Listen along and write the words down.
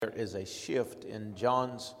There is a shift in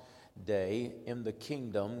John's day in the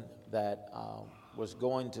kingdom that was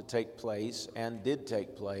going to take place and did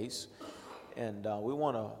take place. And we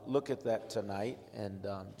want to look at that tonight and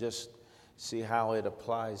just see how it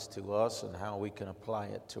applies to us and how we can apply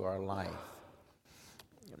it to our life.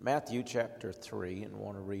 Matthew chapter 3, and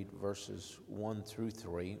want to read verses 1 through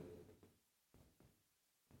 3.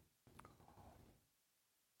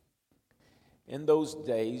 In those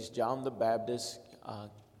days, John the Baptist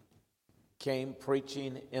came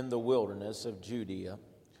preaching in the wilderness of Judea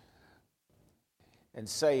and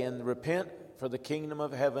saying, "Repent, for the kingdom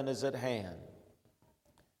of heaven is at hand.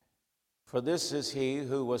 For this is he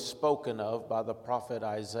who was spoken of by the prophet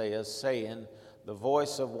Isaiah, saying, the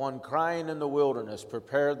voice of one crying in the wilderness,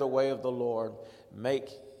 prepare the way of the Lord, make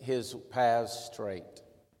his paths straight."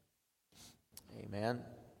 Amen.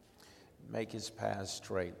 Make his paths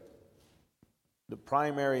straight. The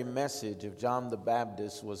primary message of John the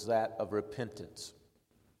Baptist was that of repentance.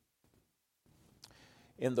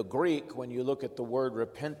 In the Greek, when you look at the word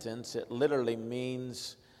repentance, it literally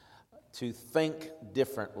means to think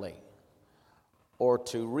differently, or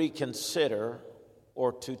to reconsider,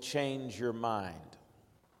 or to change your mind.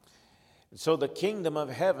 So the kingdom of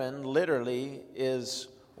heaven literally is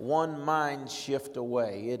one mind shift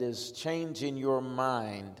away. It is changing your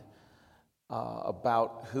mind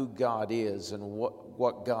about who God is and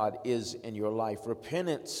what God is in your life.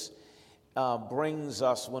 Repentance brings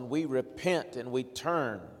us, when we repent and we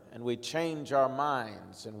turn and we change our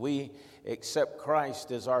minds and we accept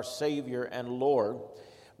Christ as our Savior and Lord,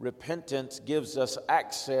 repentance gives us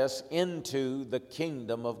access into the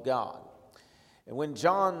kingdom of God. And when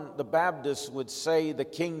John the Baptist would say the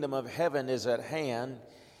kingdom of heaven is at hand,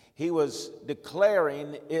 he was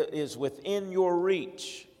declaring it is within your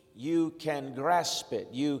reach. You can grasp it.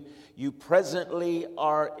 It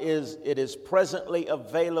is presently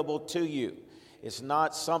available to you. It's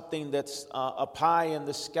not something that's a pie in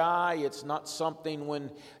the sky. It's not something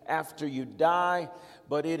when after you die,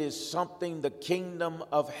 but it is something, the kingdom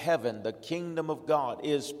of heaven, the kingdom of God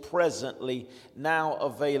is presently now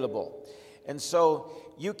available. And so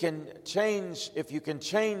you can change, if you can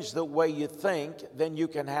change the way you think, then you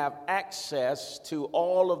can have access to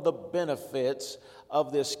all of the benefits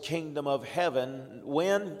of this kingdom of heaven.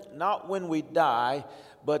 When? Not when we die,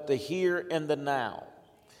 but the here and the now.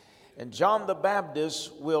 And John the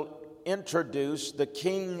Baptist will introduce the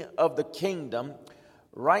king of the kingdom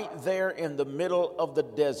right there in the middle of the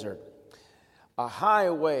desert. A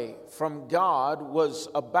highway from God was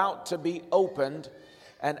about to be opened,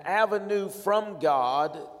 an avenue from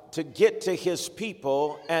God to get to his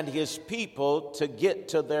people and his people to get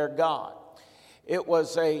to their God. It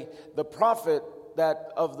was the prophet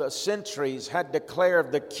that of the centuries had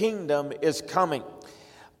declared the kingdom is coming.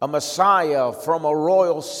 A Messiah from a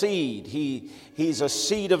royal seed. He's a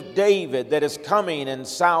seed of David that is coming, and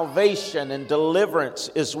salvation and deliverance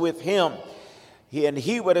is with him.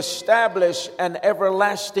 He would establish an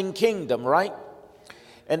everlasting kingdom, right?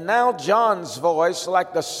 And now John's voice,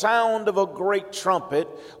 like the sound of a great trumpet,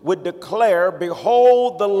 would declare,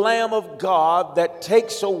 "Behold the Lamb of God that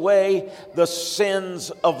takes away the sins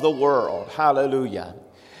of the world." Hallelujah.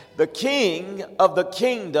 The King of the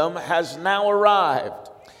kingdom has now arrived.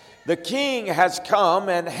 The King has come,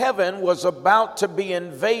 and heaven was about to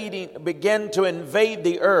begin to invade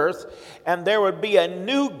the earth, and there would be a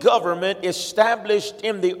new government established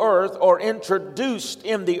in the earth, or introduced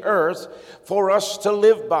in the earth for us to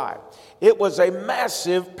live by. It was a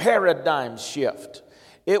massive paradigm shift.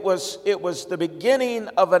 It was the beginning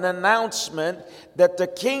of an announcement that the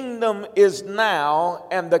kingdom is now,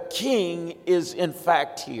 and the King is in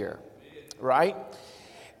fact here, right?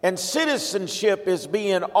 And citizenship is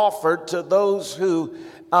being offered to those who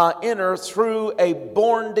enter through a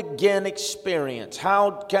born-again experience. How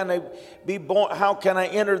can I be born? How can I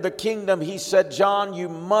enter the kingdom? He said, "John, you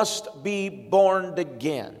must be born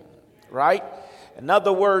again." Right? In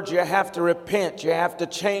other words, you have to repent. You have to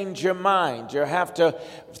change your mind. You have to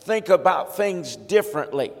think about things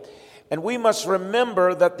differently. And we must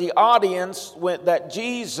remember that the audience that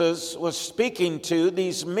Jesus was speaking to,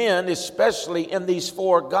 these men, especially in these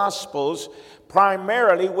four Gospels,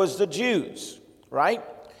 primarily was the Jews, right?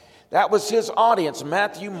 That was his audience.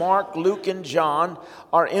 Matthew, Mark, Luke, and John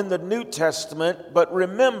are in the New Testament, but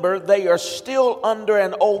remember, they are still under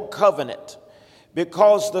an old covenant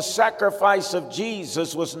because the sacrifice of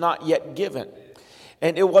Jesus was not yet given.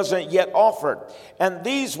 And it wasn't yet offered. And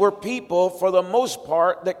these were people, for the most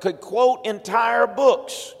part, that could quote entire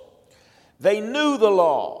books. They knew the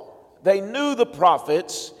law. They knew the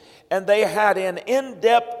prophets. and they had an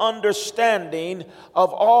in-depth understanding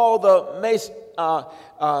of all the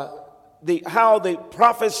how the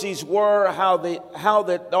prophecies were, how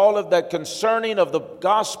that all of that concerning of the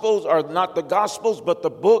Gospels, or not the Gospels, but the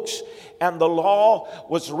books and the law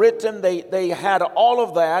was written. They had all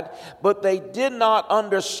of that, but they did not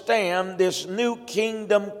understand this new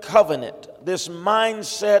kingdom covenant, this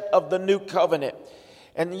mindset of the new covenant.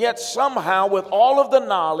 And yet somehow, with all of the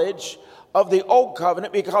knowledge of the old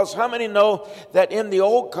covenant, because how many know that in the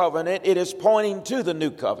old covenant it is pointing to the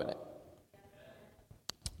new covenant?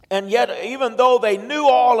 And yet, even though they knew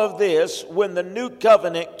all of this, when the new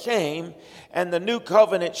covenant came and the new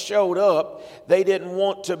covenant showed up, they didn't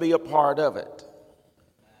want to be a part of it.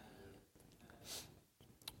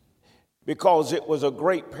 Because it was a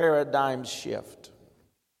great paradigm shift.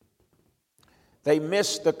 They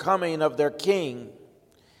missed the coming of their king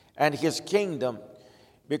and his kingdom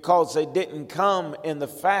because they didn't come in the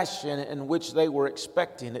fashion in which they were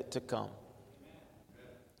expecting it to come.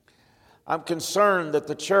 I'm concerned that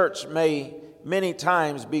the church may many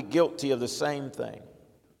times be guilty of the same thing.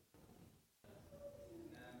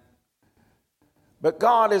 But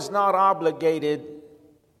God is not obligated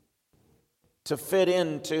to fit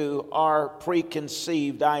into our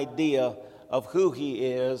preconceived idea of who He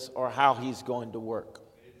is or how He's going to work.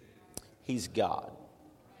 He's God.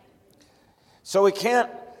 So we can't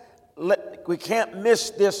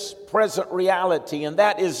miss this present reality, and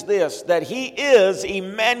that is this, that He is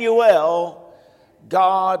Emmanuel,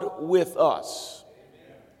 God with us.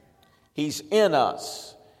 He's in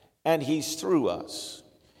us, and He's through us.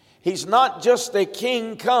 He's not just a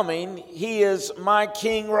king coming, He is my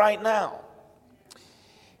king right now.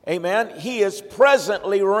 Amen. He is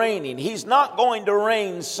presently reigning. He's not going to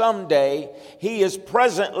reign someday. He is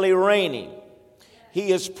presently reigning.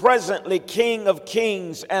 He is presently King of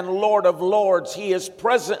kings and Lord of lords. He is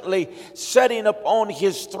presently sitting upon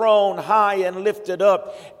His throne high and lifted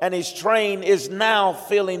up, and His train is now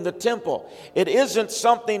filling the temple. It isn't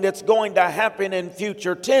something that's going to happen in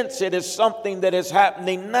future tense. It is something that is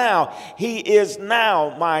happening now. He is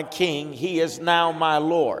now my King. He is now my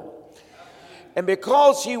Lord. And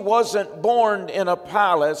because He wasn't born in a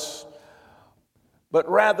palace, but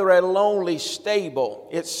rather a lonely stable,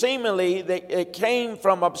 it seemingly it came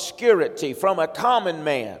from obscurity, from a common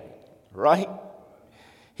man, right?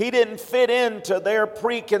 He didn't fit into their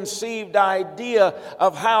preconceived idea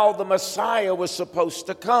of how the Messiah was supposed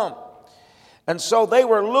to come. And so they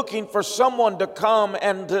were looking for someone to come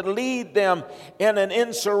and to lead them in an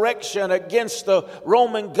insurrection against the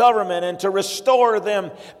Roman government and to restore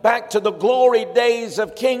them back to the glory days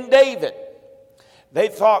of King David. They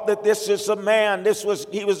thought that this is a man,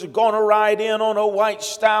 he was going to ride in on a white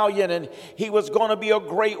stallion, and he was going to be a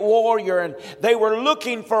great warrior. And they were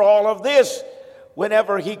looking for all of this.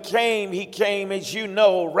 Whenever he came, as you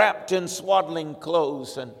know, wrapped in swaddling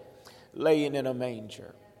clothes and laying in a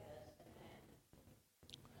manger.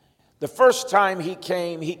 The first time he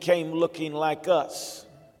came looking like us.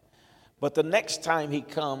 But the next time He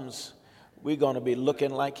comes, we're going to be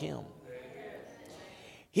looking like Him.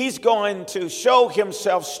 He's going to show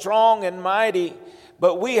Himself strong and mighty,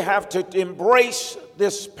 but we have to embrace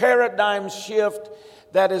this paradigm shift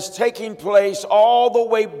that is taking place all the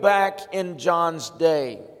way back in John's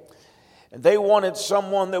day. And they wanted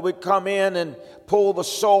someone that would come in and pull the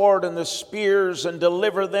sword and the spears and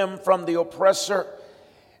deliver them from the oppressor.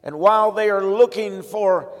 And while they are looking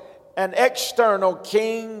for an external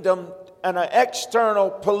kingdom and an external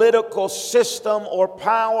political system or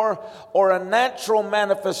power or a natural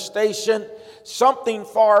manifestation, something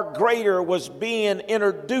far greater was being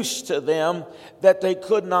introduced to them that they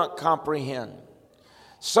could not comprehend.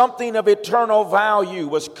 Something of eternal value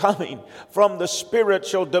was coming from the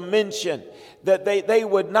spiritual dimension, that they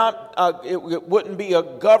would not, it wouldn't be a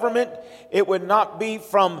government, it would not be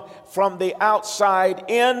from the outside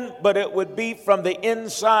in, but it would be from the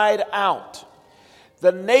inside out.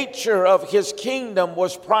 The nature of His kingdom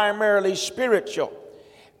was primarily spiritual,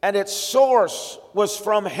 and its source was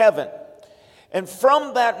from heaven. And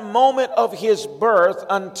from that moment of His birth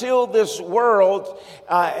until this world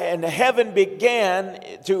and heaven began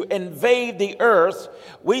to invade the earth,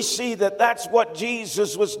 we see that that's what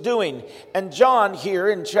Jesus was doing. And John here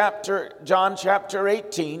in John chapter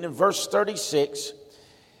 18 and verse 36,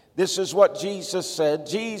 this is what Jesus said.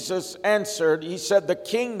 Jesus answered, He said, "The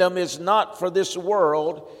kingdom is not for this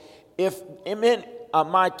world. If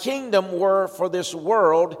my kingdom were for this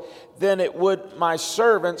world, then it would my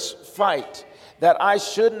servants fight, that I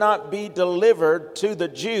should not be delivered to the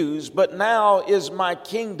Jews, but now is my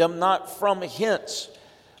kingdom not from hence."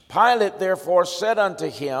 Pilate therefore said unto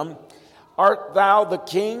him, "Art thou the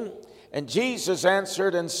king?" And Jesus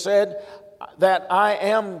answered and said, "That I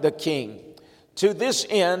am the king. To this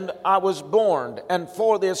end I was born, and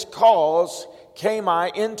for this cause came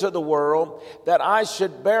I into the world, that I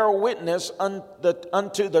should bear witness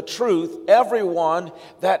unto the truth. Everyone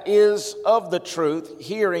that is of the truth,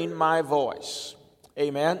 hearing my voice.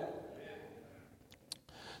 Amen.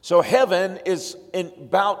 So heaven is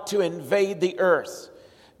about to invade the earth.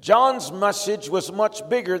 John's message was much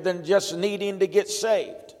bigger than just needing to get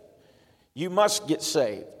saved. You must get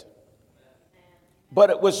saved. But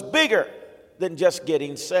it was bigger than just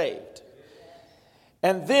getting saved.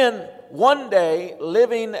 And then one day,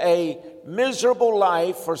 living a miserable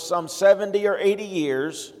life for some 70 or 80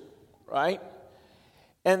 years, right?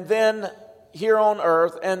 And then here on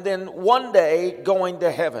earth, and then one day going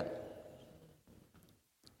to heaven.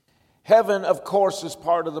 Heaven, of course, is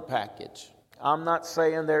part of the package. I'm not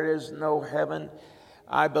saying there is no heaven.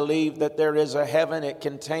 I believe that there is a heaven. It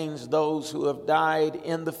contains those who have died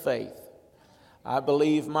in the faith. I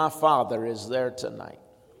believe my Father is there tonight.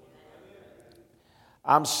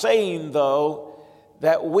 I'm saying, though,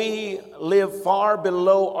 that we live far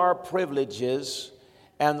below our privileges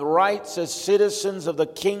and rights as citizens of the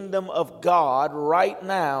kingdom of God right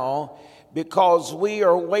now, because we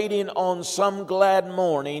are waiting on some glad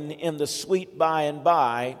morning in the sweet by and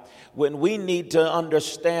by, when we need to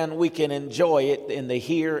understand we can enjoy it in the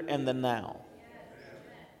here and the now.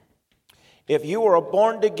 If you are a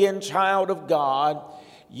born-again child of God,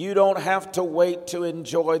 you don't have to wait to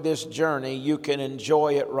enjoy this journey. You can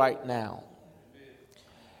enjoy it right now.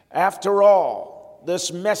 After all,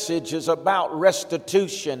 this message is about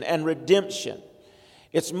restitution and redemption.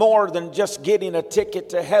 It's more than just getting a ticket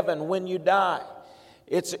to heaven when you die.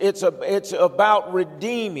 It's about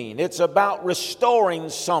redeeming. It's about restoring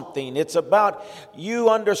something. It's about you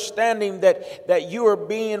understanding that you are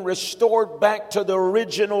being restored back to the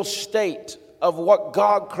original state of what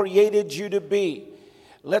God created you to be.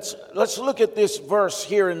 Let's look at this verse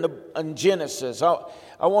here in Genesis.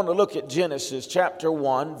 I want to look at Genesis chapter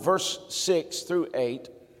 1, verse 6 through 8.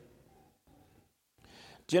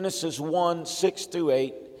 Genesis 1, 6 through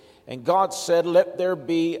 8. And God said, "Let there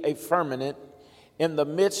be a firmament in the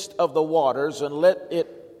midst of the waters, and let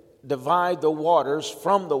it divide the waters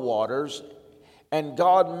from the waters. And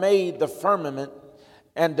God made the firmament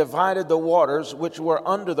and divided the waters which were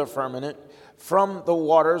under the firmament from the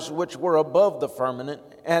waters which were above the firmament.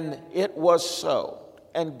 And it was so.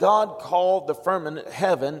 And God called the firmament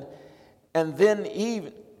heaven, and then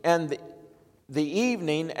the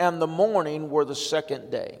evening and the morning were the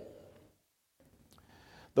second day.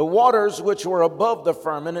 The waters which were above the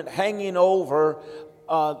firmament hanging over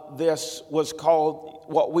this was called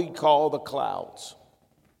what we call the clouds.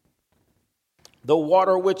 The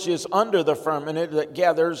water which is under the firmament that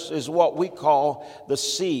gathers is what we call the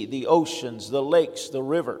sea, the oceans, the lakes, the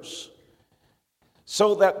rivers.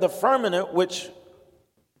 So that the firmament which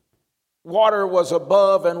water was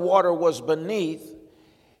above and water was beneath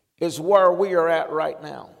is where we are at right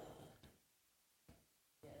now.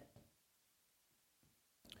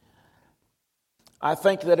 I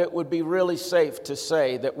think that it would be really safe to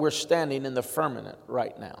say that we're standing in the firmament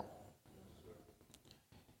right now.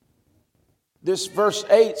 This verse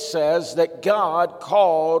 8 says that God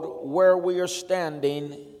called where we are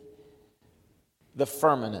standing the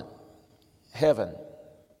firmament, heaven.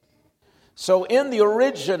 So in the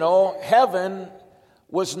original, heaven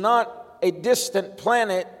was not a distant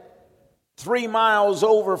planet 3 miles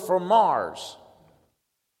over from Mars.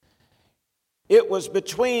 It was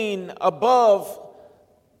between above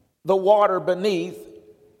the water beneath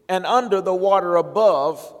and under the water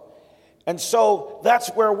above. And so that's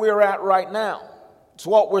where we're at right now. It's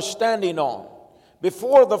what we're standing on.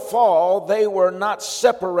 Before the fall, they were not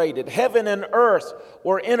separated. Heaven and earth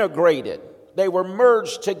were integrated. They were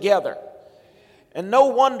merged together. And no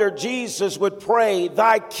wonder Jesus would pray,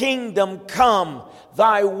 "Thy kingdom come,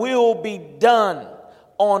 thy will be done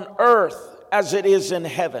on earth as it is in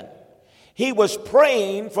heaven." He was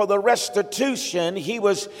praying for the restitution. He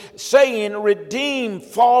was saying, "Redeem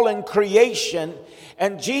fallen creation."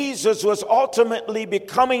 And Jesus was ultimately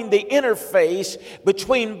becoming the interface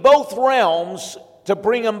between both realms to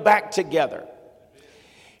bring them back together.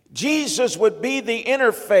 Jesus would be the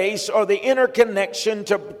interface or the interconnection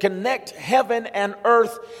to connect heaven and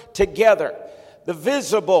earth together. The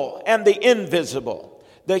visible and the invisible.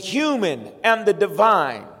 The human and the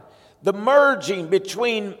divine. The merging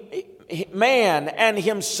between man and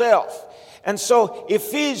himself. And so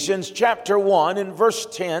Ephesians chapter 1 and verse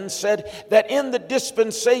 10 said that in the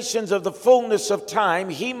dispensations of the fullness of time,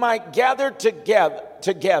 he might gather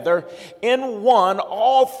together in one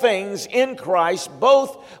all things in Christ,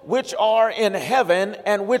 both which are in heaven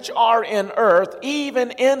and which are in earth,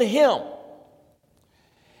 even in him.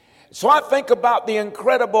 So I think about the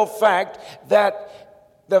incredible fact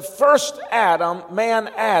that the first Adam, man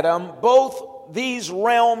Adam, both these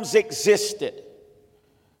realms existed,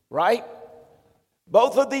 right?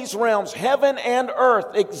 Both of these realms, heaven and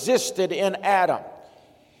earth, existed in Adam.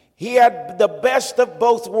 He had the best of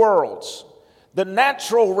both worlds, the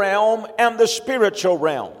natural realm and the spiritual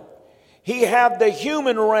realm. He had the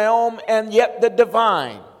human realm and yet the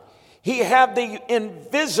divine. He had the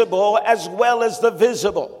invisible as well as the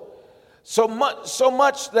visible. So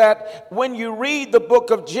much that when you read the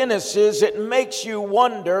book of Genesis, it makes you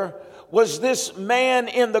wonder, was this man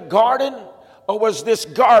in the garden or was this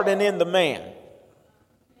garden in the man?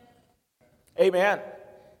 Amen.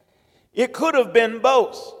 It could have been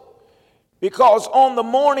both. Because on the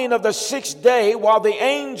morning of the sixth day, while the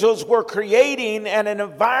angels were creating an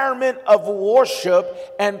environment of worship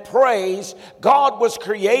and praise, God was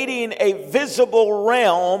creating a visible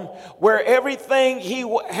realm where everything he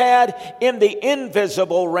had in the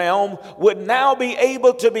invisible realm would now be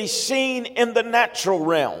able to be seen in the natural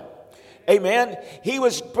realm. Amen. He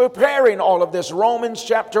was preparing all of this. Romans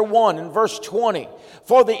chapter 1 and verse 20.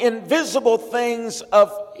 For the invisible things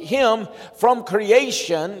of him from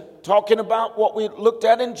creation, talking about what we looked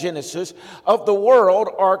at in Genesis, of the world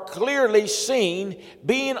are clearly seen,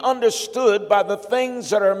 being understood by the things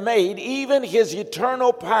that are made, even his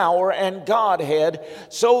eternal power and Godhead,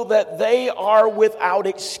 so that they are without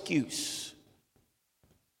excuse.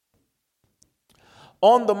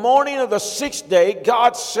 On the morning of the sixth day,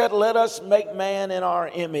 God said, let us make man in our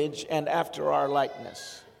image and after our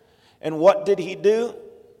likeness. And what did he do?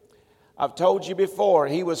 I've told you before,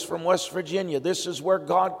 he was from West Virginia. This is where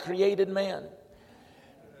God created man.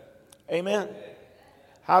 Amen.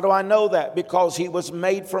 How do I know that? Because he was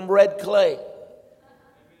made from red clay.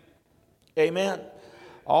 Amen.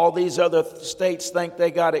 All these other states think they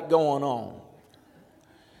got it going on.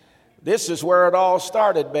 This is where it all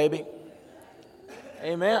started, baby.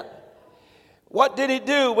 Amen. What did he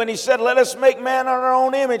do when he said, let us make man in our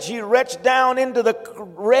own image? He reached down into the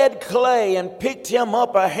red clay and picked him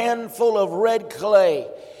up a handful of red clay.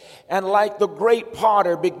 And like the great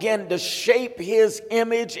potter, began to shape his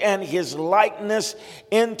image and his likeness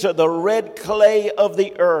into the red clay of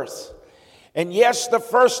the earth. And yes, the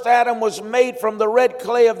first Adam was made from the red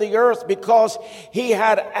clay of the earth because he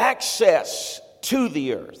had access to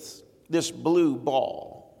the earth, this blue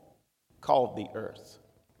ball called the earth.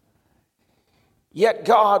 Yet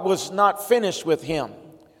God was not finished with him.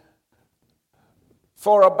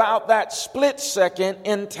 For about that split second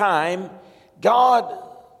in time, God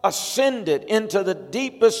ascended into the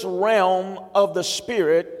deepest realm of the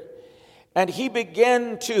Spirit, and he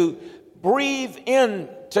began to breathe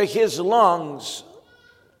into his lungs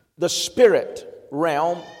the Spirit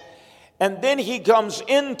realm. And then he comes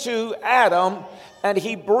into Adam, and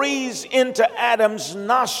he breathes into Adam's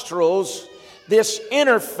nostrils this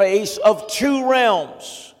interface of two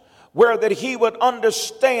realms, where that he would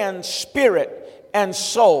understand spirit and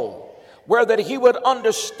soul, where that he would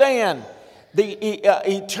understand the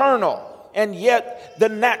eternal and yet the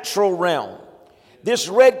natural realm. This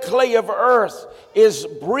red clay of earth is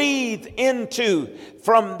breathed into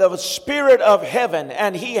from the Spirit of heaven,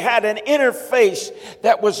 and he had an interface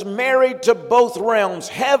that was married to both realms.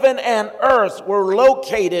 Heaven and earth were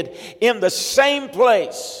located in the same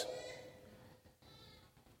place.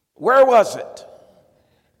 Where was it?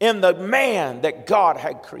 In the man that God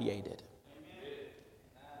had created.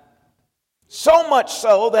 So much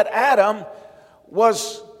so that Adam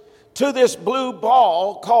was to this blue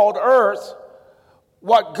ball called earth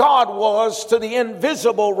what God was to the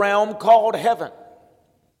invisible realm called heaven.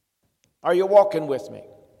 Are you walking with me?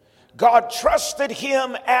 God trusted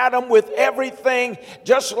him, Adam, with everything.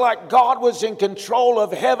 Just like God was in control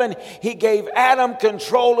of heaven, he gave Adam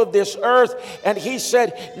control of this earth. And he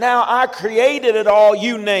said, now I created it all,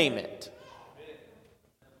 you name it.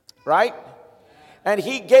 Right? And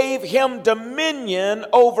he gave him dominion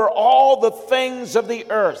over all the things of the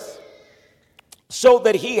earth. So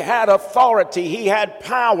that he had authority, he had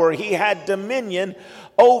power, he had dominion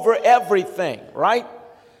over everything. Right?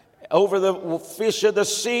 Over the fish of the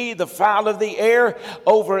sea, the fowl of the air,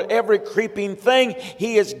 over every creeping thing.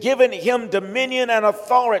 He has given him dominion and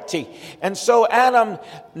authority. And so Adam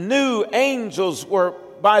knew angels were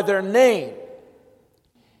by their name.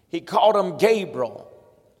 He called them Gabriel.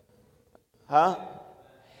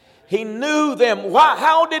 He knew them. Why?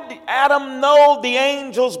 How did Adam know the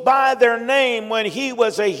angels by their name when he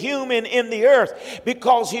was a human in the earth?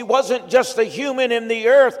 Because he wasn't just a human in the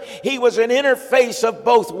earth. He was an interface of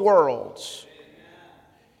both worlds.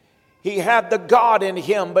 He had the God in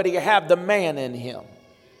him, but he had the man in him.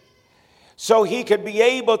 so he could be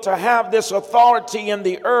able to have this authority in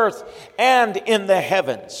the earth and in the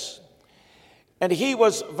heavens. And he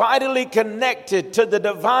was vitally connected to the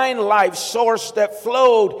divine life source that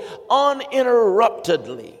flowed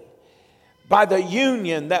uninterruptedly by the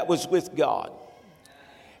union that was with God.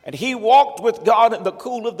 And he walked with God in the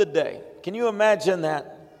cool of the day. Can you imagine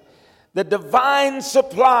that? The divine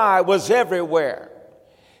supply was everywhere.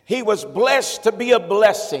 He was blessed to be a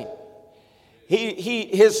blessing.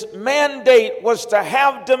 His mandate was to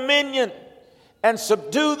have dominion and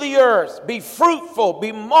subdue the earth, be fruitful,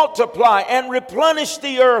 be multiply, and replenish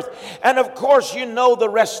the earth. And of course, you know the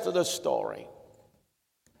rest of the story.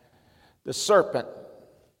 The serpent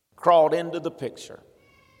crawled into the picture.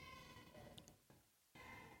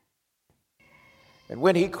 And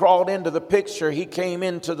when he crawled into the picture, he came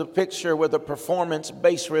into the picture with a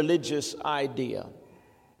performance-based religious idea.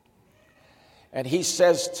 And he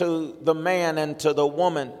says to the man and to the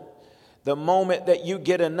woman, the moment that you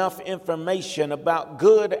get enough information about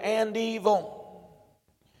good and evil,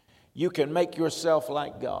 you can make yourself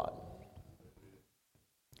like God.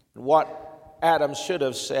 What Adam should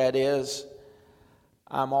have said is,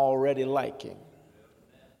 I'm already like him.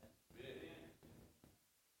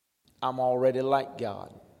 I'm already like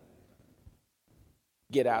God.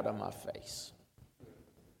 Get out of my face.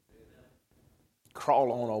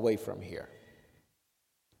 Crawl on away from here.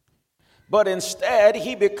 But instead,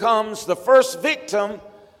 he becomes the first victim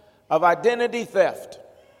of identity theft.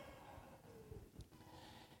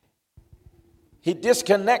 He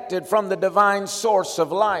disconnected from the divine source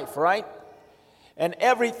of life, right? And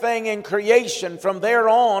everything in creation from there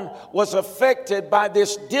on was affected by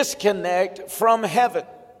this disconnect from heaven.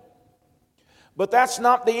 But that's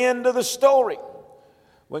not the end of the story.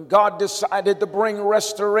 When God decided to bring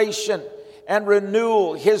restoration and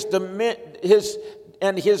renewal, his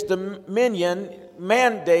dominion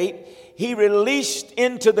mandate, he released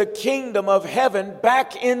into the kingdom of heaven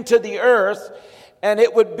back into the earth, and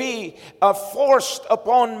it would be forced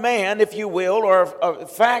upon man, if you will, or a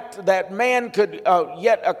fact that man could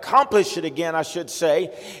yet accomplish it again, I should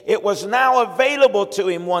say. It was now available to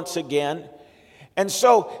him once again. And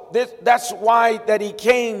so that's why that he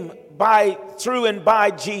came through and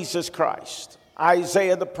by Jesus Christ.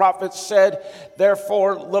 Isaiah the prophet said,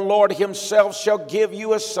 therefore the Lord himself shall give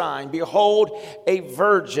you a sign. Behold, a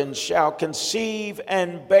virgin shall conceive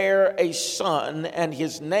and bear a son, and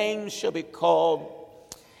his name shall be called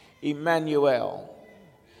Emmanuel.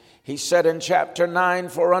 He said in chapter 9,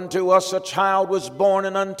 for unto us a child was born,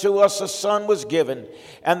 and unto us a son was given,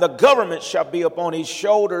 and the government shall be upon his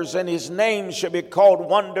shoulders, and his name shall be called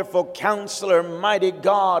Wonderful Counselor, Mighty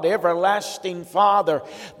God, Everlasting Father,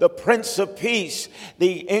 the Prince of Peace.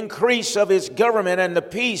 The increase of his government and the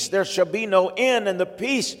peace, there shall be no end, and the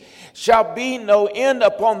peace shall be no end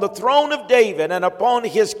upon the throne of David and upon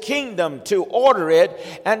his kingdom, to order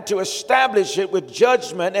it and to establish it with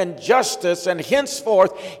judgment and justice, and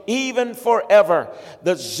henceforth even forever.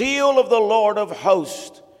 The zeal of the Lord of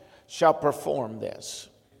hosts shall perform this.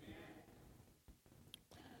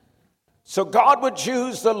 So God would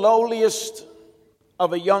choose the lowliest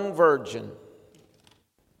of a young virgin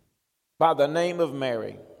by the name of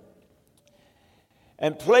Mary,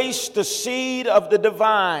 and place the seed of the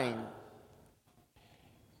divine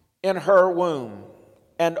in her womb,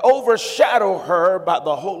 and overshadow her by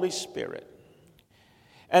the Holy Spirit.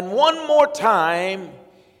 And one more time,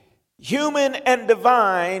 human and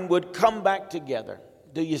divine would come back together.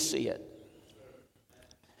 Do you see it?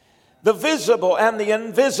 The visible and the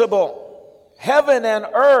invisible, heaven and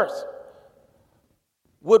earth,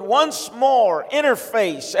 would once more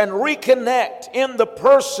interface and reconnect in the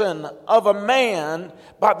person of a man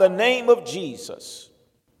by the name of Jesus.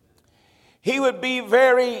 He would be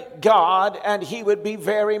very God and he would be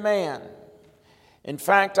very man. In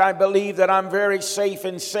fact, I believe that I'm very safe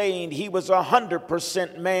in saying he was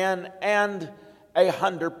 100% man and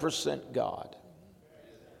 100% God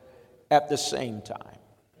at the same time.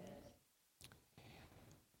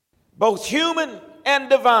 Both human and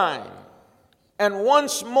divine. And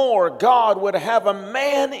once more, God would have a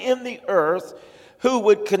man in the earth who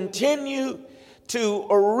would continue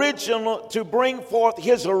to bring forth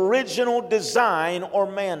his original design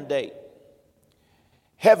or mandate.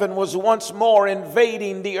 Heaven was once more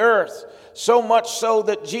invading the earth, so much so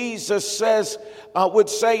that Jesus would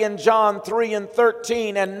say in John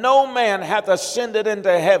 3:13, and no man hath ascended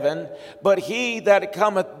into heaven, but he that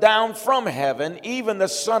cometh down from heaven, even the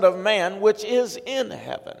Son of Man, which is in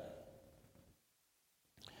heaven.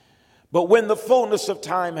 But when the fullness of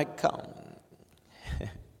time had come,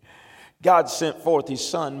 God sent forth his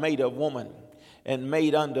Son, made of woman, and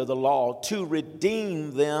made under the law, to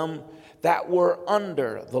redeem them that were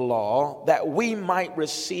under the law, that we might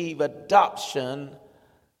receive adoption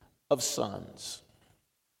of sons.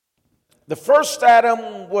 The first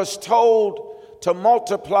Adam was told to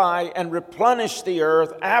multiply and replenish the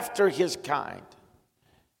earth after his kind.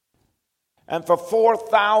 And for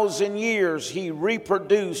 4,000 years, he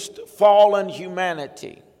reproduced fallen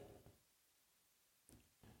humanity.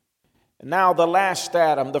 And now the last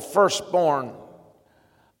Adam, the firstborn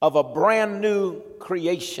of a brand new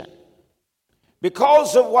creation.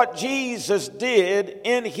 Because of what Jesus did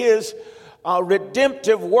in his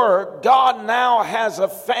redemptive work, God now has a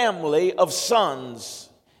family of sons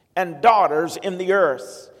and daughters in the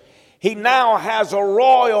earth. He now has a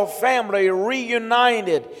royal family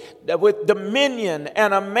reunited with dominion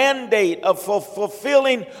and a mandate of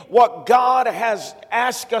fulfilling what God has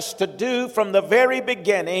asked us to do from the very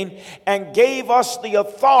beginning and gave us the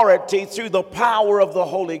authority through the power of the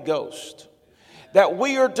Holy Ghost. That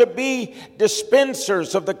we are to be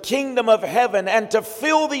dispensers of the kingdom of heaven and to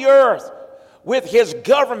fill the earth with his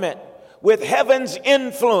government, with heaven's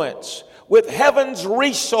influence, with heaven's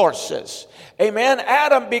resources. Amen.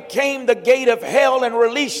 Adam became the gate of hell and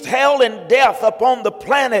released hell and death upon the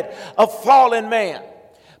planet of fallen man.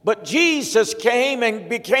 But Jesus came and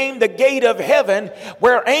became the gate of heaven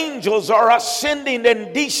where angels are ascending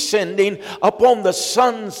and descending upon the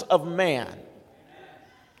sons of man.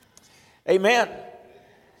 Amen.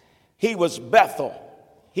 He was Bethel.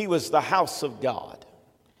 He was the house of God,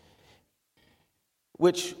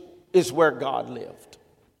 which is where God lived.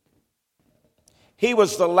 He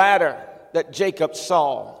was the ladder that Jacob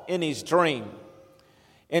saw in his dream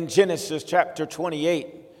in Genesis chapter 28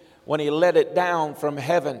 when he let it down from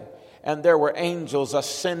heaven and there were angels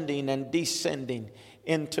ascending and descending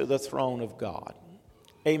into the throne of God.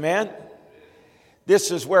 Amen.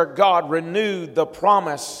 This is where God renewed the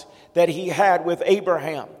promise that he had with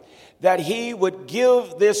Abraham, that he would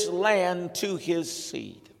give this land to his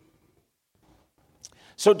seed.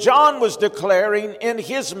 So John was declaring in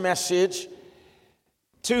his message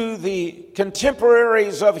to the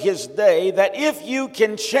contemporaries of his day that if you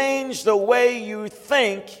can change the way you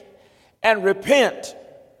think and repent,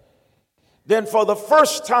 then for the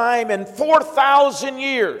first time in 4,000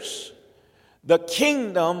 years, the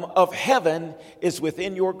kingdom of heaven is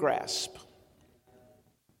within your grasp.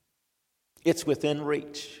 It's within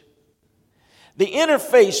reach. The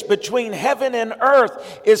interface between heaven and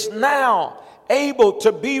earth is now able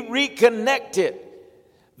to be reconnected.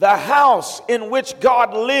 The house in which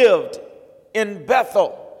God lived in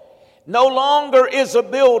Bethel no longer is a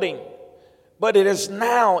building, but it is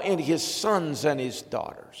now in his sons and his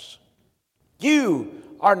daughters. You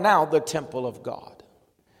are now the temple of God.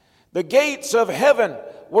 The gates of heaven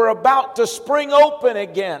were about to spring open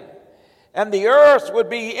again, and the earth would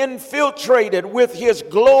be infiltrated with his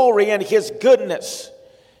glory and his goodness.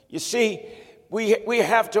 You see, we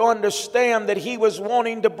have to understand that he was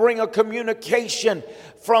wanting to bring a communication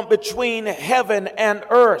from between heaven and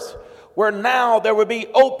earth, where now there would be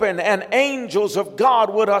open and angels of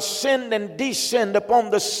God would ascend and descend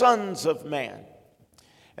upon the sons of man.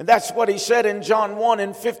 And that's what he said in John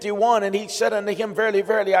 1:51. And he said unto him, Verily,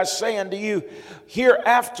 verily, I say unto you,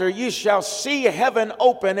 hereafter you shall see heaven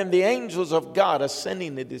open and the angels of God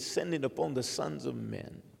ascending and descending upon the sons of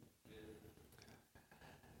men.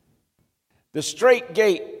 The straight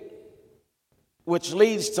gate which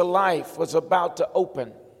leads to life was about to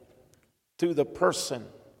open through the person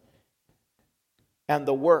and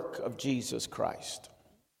the work of Jesus Christ.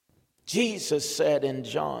 Jesus said in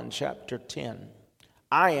John chapter 10,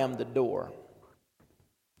 I am the door.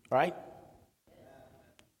 Right?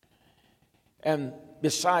 And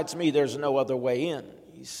besides me, there's no other way in.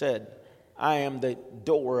 He said, I am the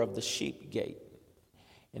door of the sheep gate.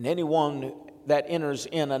 And anyone that enters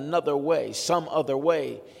in another way, some other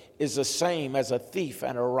way, is the same as a thief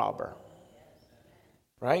and a robber.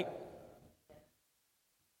 Right?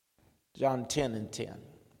 John 10:10.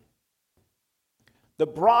 The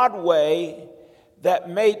broad way that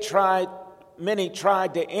many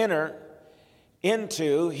tried to enter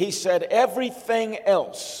into, he said, everything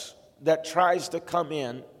else that tries to come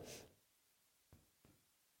in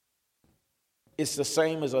is the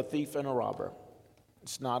same as a thief and a robber.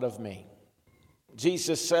 It's not of me.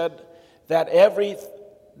 Jesus said that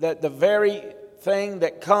the very thing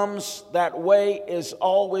that comes that way is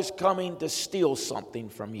always coming to steal something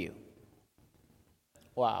from you.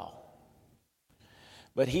 Wow.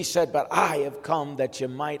 But he said, but I have come that you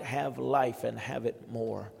might have life and have it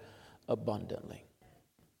more abundantly.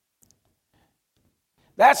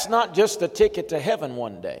 That's not just a ticket to heaven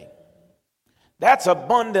one day. That's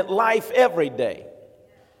abundant life every day.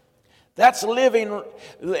 That's living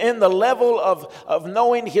in the level of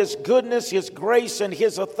knowing His goodness, His grace, and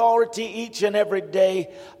His authority each and every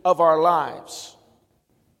day of our lives.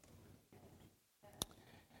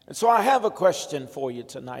 And so I have a question for you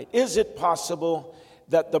tonight. Is it possible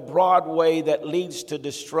that the broad way that leads to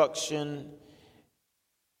destruction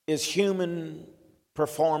is human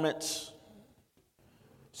performance,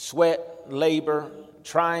 sweat, labor,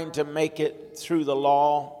 trying to make it through the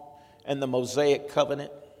law and the Mosaic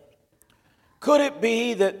covenant? Could it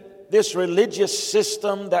be that this religious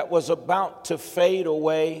system that was about to fade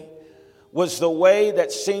away was the way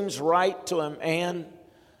that seems right to a man,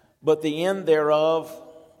 but the end thereof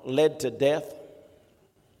led to death?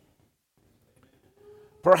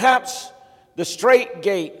 Perhaps the straight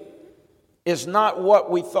gate is not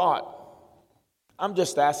what we thought. I'm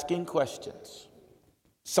just asking questions.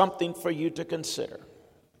 Something for you to consider.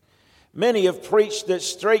 Many have preached that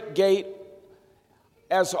straight gate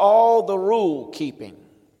as all the rule keeping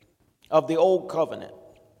of the old covenant.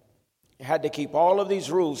 You had to keep all of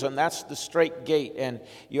these rules, and that's the straight gate, and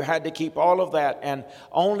you had to keep all of that, and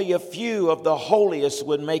only a few of the holiest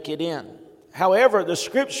would make it in. However, the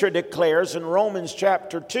scripture declares in Romans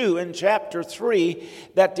chapter 2 and chapter 3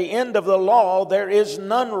 that the end of the law there is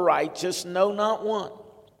none righteous, no, not one.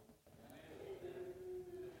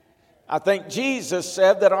 I think Jesus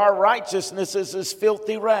said that our righteousness is as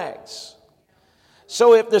filthy rags.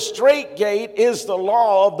 So if the straight gate is the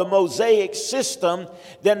law of the Mosaic system,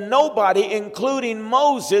 then nobody, including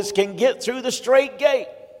Moses, can get through the straight gate.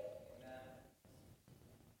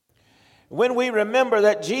 When we remember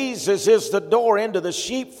that Jesus is the door into the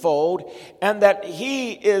sheepfold and that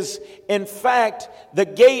He is in fact the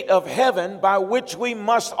gate of heaven by which we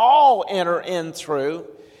must all enter in through,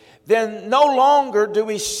 then no longer do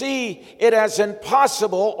we see it as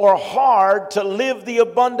impossible or hard to live the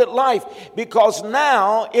abundant life, because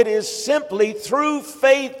now it is simply through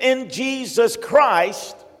faith in Jesus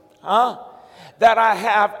Christ that I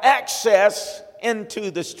have access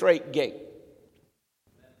into the straight gate.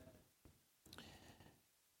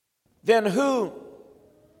 Then who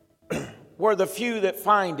were the few that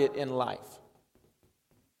find it in life?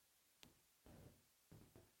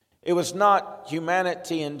 It was not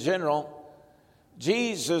humanity in general.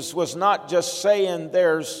 Jesus was not just saying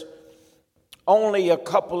there's only a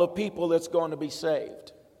couple of people that's going to be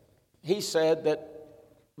saved. He said that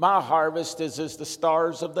my harvest is as the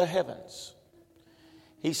stars of the heavens.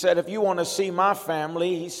 He said, if you want to see my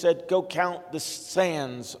family, he said, go count the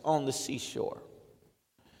sands on the seashore.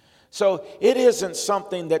 So it isn't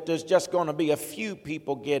something that there's just going to be a few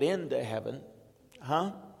people get into heaven.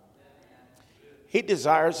 He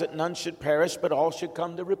desires that none should perish, but all should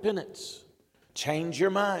come to repentance. Change your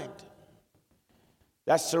mind.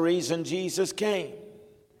 That's the reason Jesus came.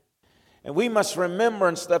 And we must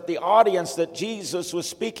remember that the audience that Jesus was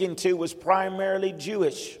speaking to was primarily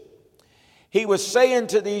Jewish. He was saying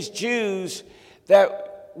to these Jews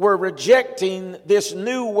that were rejecting this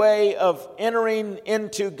new way of entering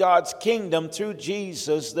into God's kingdom through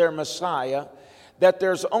Jesus, their Messiah, that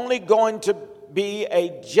there's only going to be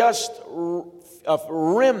a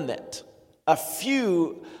remnant, a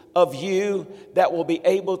few of you that will be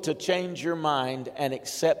able to change your mind and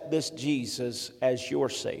accept this Jesus as your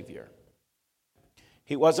Savior.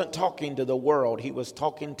 He wasn't talking to the world. He was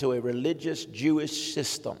talking to a religious Jewish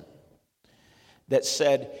system that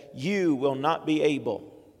said, you will not be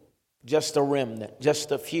able, just a remnant,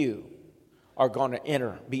 just a few are going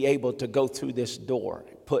to be able to go through this door,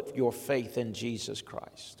 put your faith in Jesus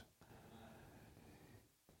Christ.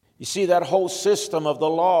 You see, that whole system of the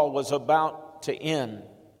law was about to end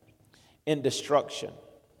in destruction.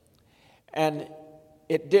 And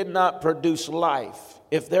it did not produce life.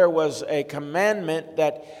 If there was a commandment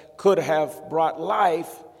that could have brought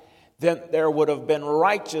life, then there would have been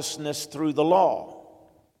righteousness through the law.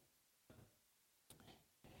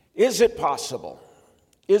 Is it possible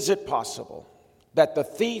that the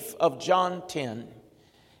thief of John 10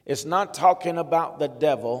 is not talking about the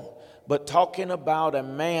devil, but talking about a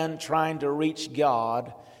man trying to reach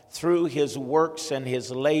God through his works and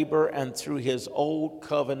his labor and through his old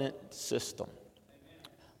covenant system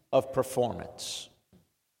of performance?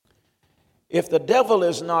 If the devil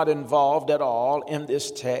is not involved at all in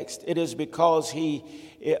this text, it is because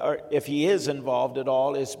if he is involved at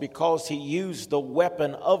all, it's because he used the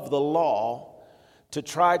weapon of the law to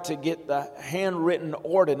try to get the handwritten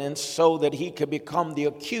ordinance so that he could become the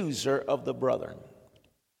accuser of the brethren.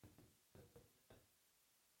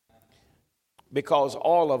 Because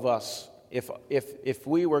all of us, if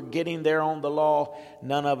we were getting there on the law,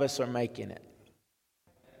 none of us are making it.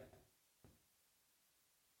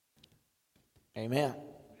 Amen.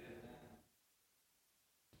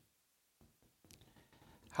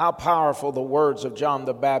 How powerful the words of John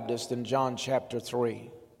the Baptist in John chapter 3.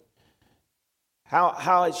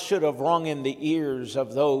 How it should have rung in the ears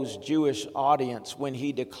of those Jewish audience when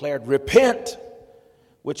he declared, repent,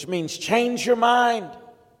 which means change your mind.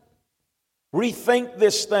 Rethink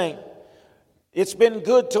this thing. It's been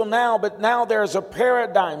good till now, but now there's a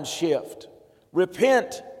paradigm shift.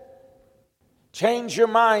 Repent. Change your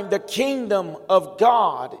mind. The kingdom of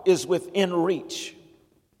God is within reach.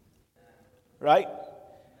 Right?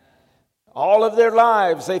 All of their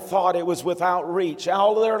lives, they thought it was without reach.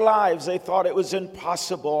 All of their lives, they thought it was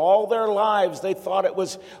impossible. All their lives, they thought it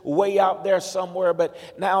was way out there somewhere. But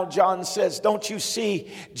now John says, don't you see,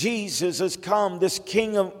 Jesus has come. This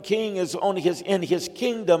king is in his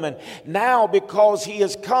kingdom. And now because he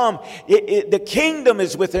has come, the kingdom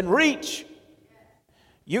is within reach.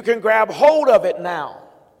 You can grab hold of it now.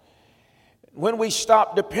 When we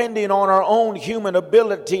stop depending on our own human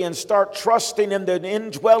ability and start trusting in the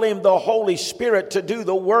indwelling of the Holy Spirit to do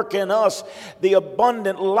the work in us, the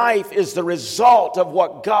abundant life is the result of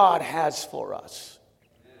what God has for us.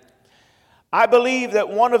 I believe that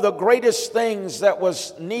one of the greatest things that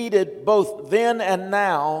was needed both then and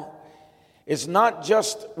now is not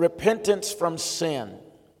just repentance from sin.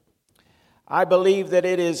 I believe that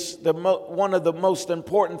it is one of the most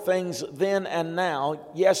important things then and now.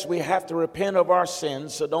 Yes, we have to repent of our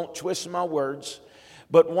sins, so don't twist my words.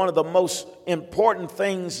 But one of the most important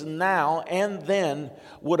things now and then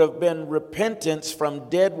would have been repentance from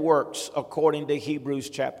dead works, according to Hebrews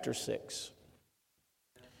chapter 6.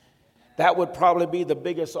 That would probably be the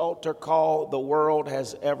biggest altar call the world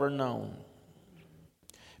has ever known.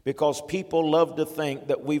 Because people love to think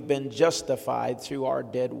that we've been justified through our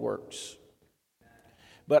dead works.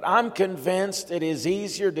 But I'm convinced it is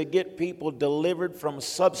easier to get people delivered from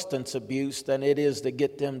substance abuse than it is to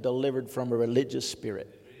get them delivered from a religious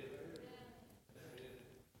spirit.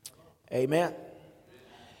 Amen.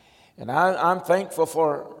 And I'm thankful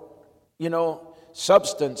for,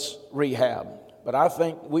 substance rehab. But I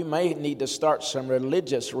think we may need to start some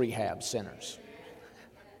religious rehab centers.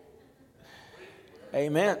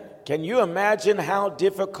 Amen. Can you imagine how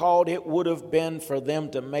difficult it would have been for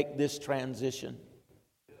them to make this transition?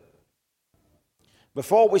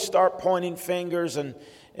 Before we start pointing fingers and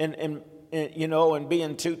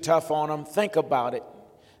being too tough on them, think about it.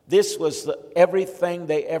 This was everything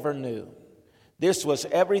they ever knew. This was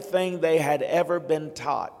everything they had ever been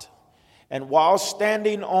taught. And while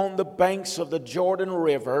standing on the banks of the Jordan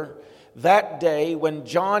River that day, when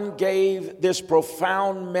John gave this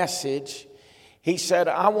profound message, he said,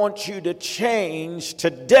 I want you to change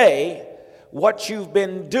today what you've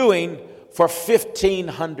been doing for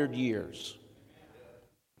 1,500 years.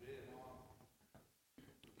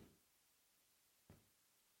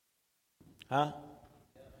 Huh?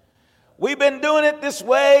 We've been doing it this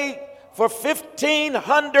way for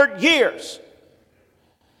 1,500 years.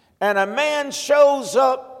 And a man shows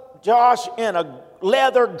up, Josh, in a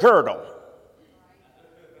leather girdle,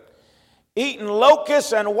 eating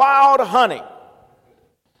locusts and wild honey,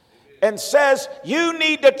 and says, you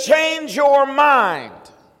need to change your mind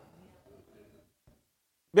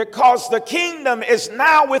because the kingdom is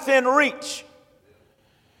now within reach.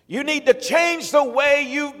 You need to change the way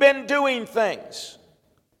you've been doing things.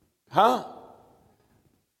 Huh?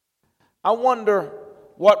 I wonder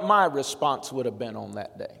what my response would have been on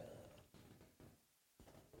that day.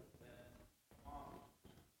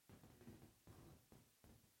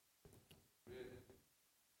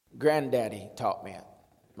 Granddaddy taught me it.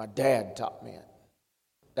 My dad taught me it.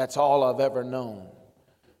 That's all I've ever known.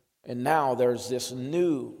 And now there's this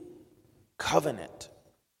new covenant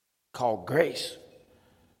called grace.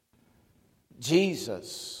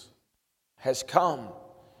 Jesus has come,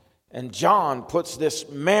 and John puts this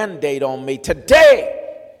mandate on me. Today,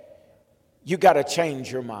 you got to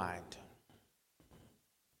change your mind.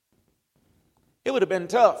 It would have been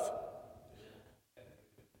tough.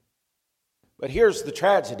 But here's the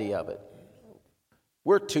tragedy of it.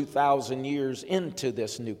 We're 2,000 years into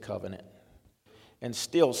this new covenant, and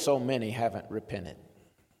still so many haven't repented.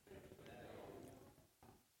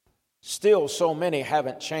 Still so many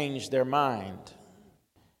haven't changed their mind.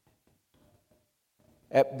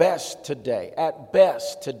 At best today,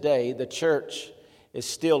 the church is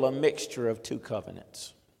still a mixture of two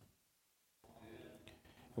covenants.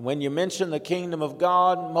 When you mention the kingdom of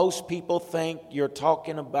God, most people think you're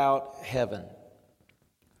talking about heaven,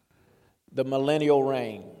 the millennial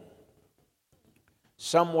reign,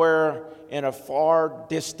 somewhere in a far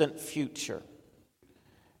distant future.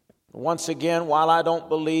 Once again, while I don't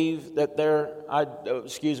believe that I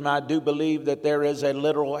do believe that there is a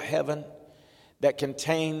literal heaven, that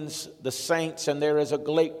contains the saints, and there is a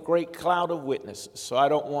great cloud of witnesses. So I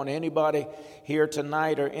don't want anybody here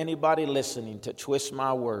tonight or anybody listening to twist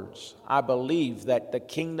my words. I believe that the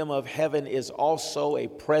kingdom of heaven is also a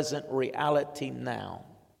present reality now.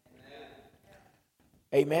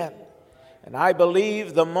 Amen. And I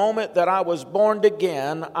believe the moment that I was born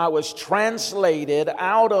again, I was translated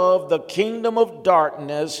out of the kingdom of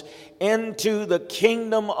darkness into the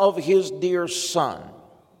kingdom of His dear Son.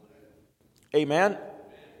 Amen.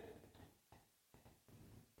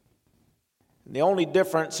 The only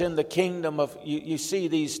difference in the kingdom of, you see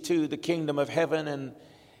these two, the kingdom of heaven, and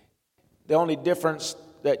the only difference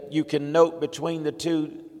that you can note between the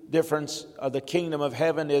two difference of the kingdom of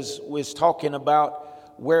heaven is talking about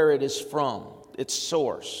where it is from, its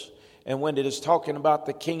source. And when it is talking about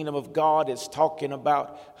the kingdom of God, it's talking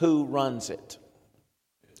about who runs it.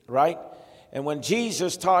 Right? And when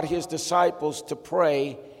Jesus taught His disciples to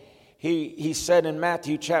pray, He said in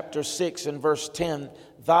Matthew chapter 6 and verse 10,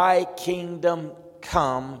 "Thy kingdom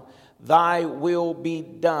come, thy will be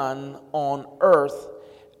done on earth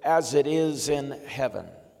as it is in heaven."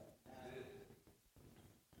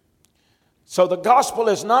 So the gospel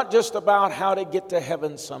is not just about how to get to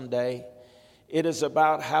heaven someday. It is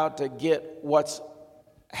about how to get what's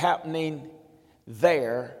happening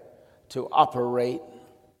there to operate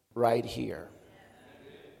right here.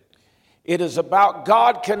 It is about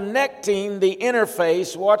God connecting the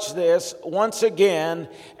interface, watch this, once again,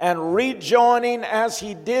 and rejoining as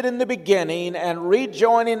He did in the beginning and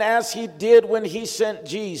rejoining as He did when He sent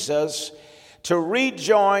Jesus, to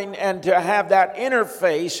rejoin and to have that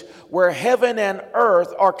interface where heaven and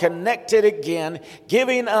earth are connected again,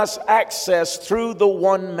 giving us access through the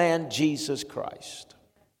one man, Jesus Christ.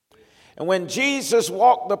 And when Jesus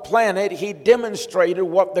walked the planet, He demonstrated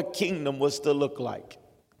what the kingdom was to look like.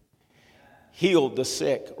 Healed the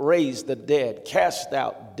sick, raised the dead, cast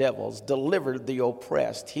out devils, delivered the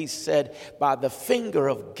oppressed. He said, by the finger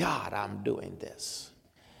of God I'm doing this.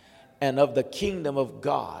 And of the kingdom of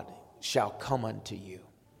God shall come unto you.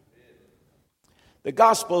 The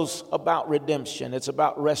gospel's about redemption. It's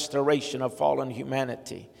about restoration of fallen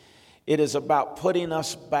humanity. It is about putting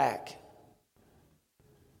us back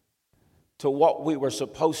to what we were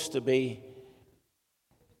supposed to be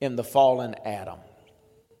in the fallen Adam.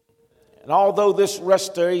 And although this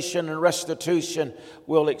restoration and restitution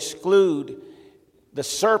will exclude the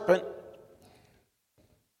serpent,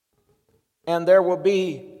 and there will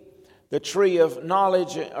be the tree of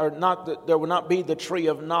knowledge, or not, there will not be the tree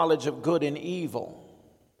of knowledge of good and evil.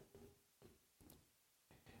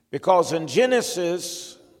 Because in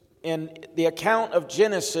Genesis, in the account of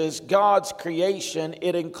Genesis, God's creation,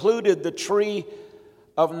 it included the tree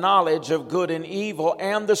of knowledge of good and evil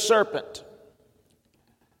and the serpent.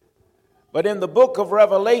 But in the book of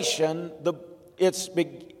Revelation,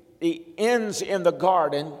 it ends in the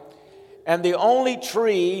garden, and the only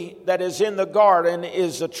tree that is in the garden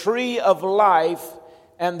is a tree of life,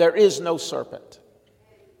 and there is no serpent.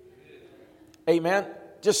 Amen?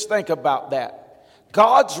 Just think about that.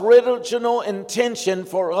 God's original intention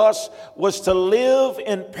for us was to live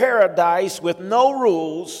in paradise with no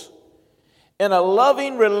rules, in a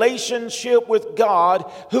loving relationship with God,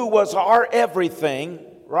 who was our everything,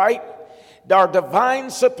 right? Our divine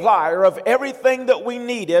supplier of everything that we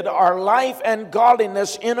needed, our life and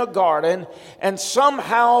godliness in a garden, and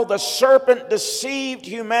somehow the serpent deceived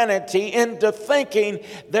humanity into thinking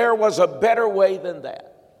there was a better way than that.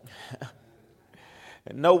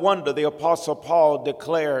 And no wonder the Apostle Paul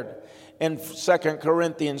declared in 2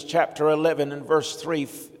 Corinthians chapter 11 and verse 3,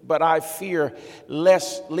 "But I fear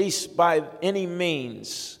lest by any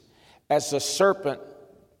means, as the serpent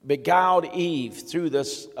beguiled Eve through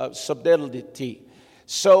this subtlety,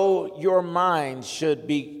 so your mind should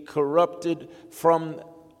be corrupted from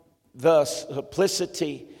the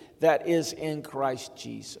simplicity that is in Christ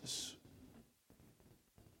Jesus."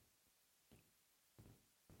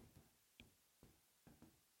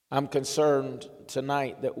 I'm concerned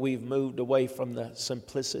tonight that we've moved away from the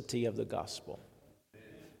simplicity of the gospel.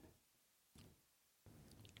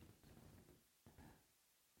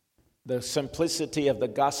 The simplicity of the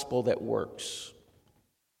gospel that works.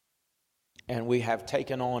 And we have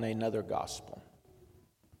taken on another gospel.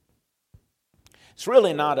 It's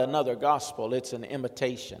really not another gospel, it's an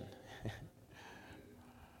imitation.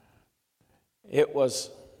 It was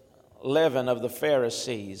leaven of the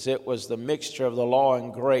Pharisees. It was the mixture of the law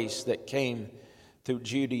and grace that came through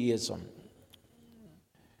Judaism,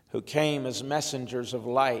 who came as messengers of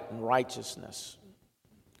light and righteousness.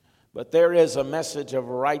 But there is a message of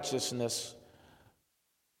righteousness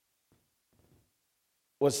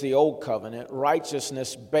was the old covenant,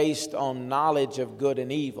 righteousness based on knowledge of good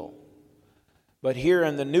and evil. But here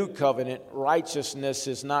in the new covenant, righteousness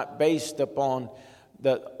is not based upon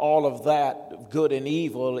all of that, good and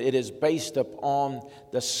evil. It is based upon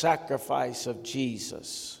the sacrifice of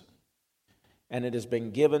Jesus. And it has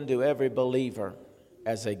been given to every believer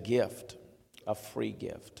as a gift, a free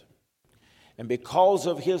gift. And because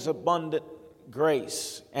of his abundant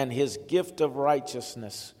grace and his gift of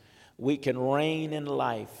righteousness, we can reign in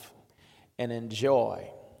life and enjoy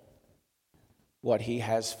what he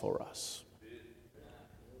has for us.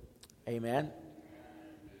 Amen.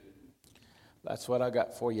 That's what I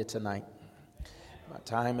got for you tonight. My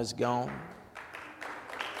time is gone.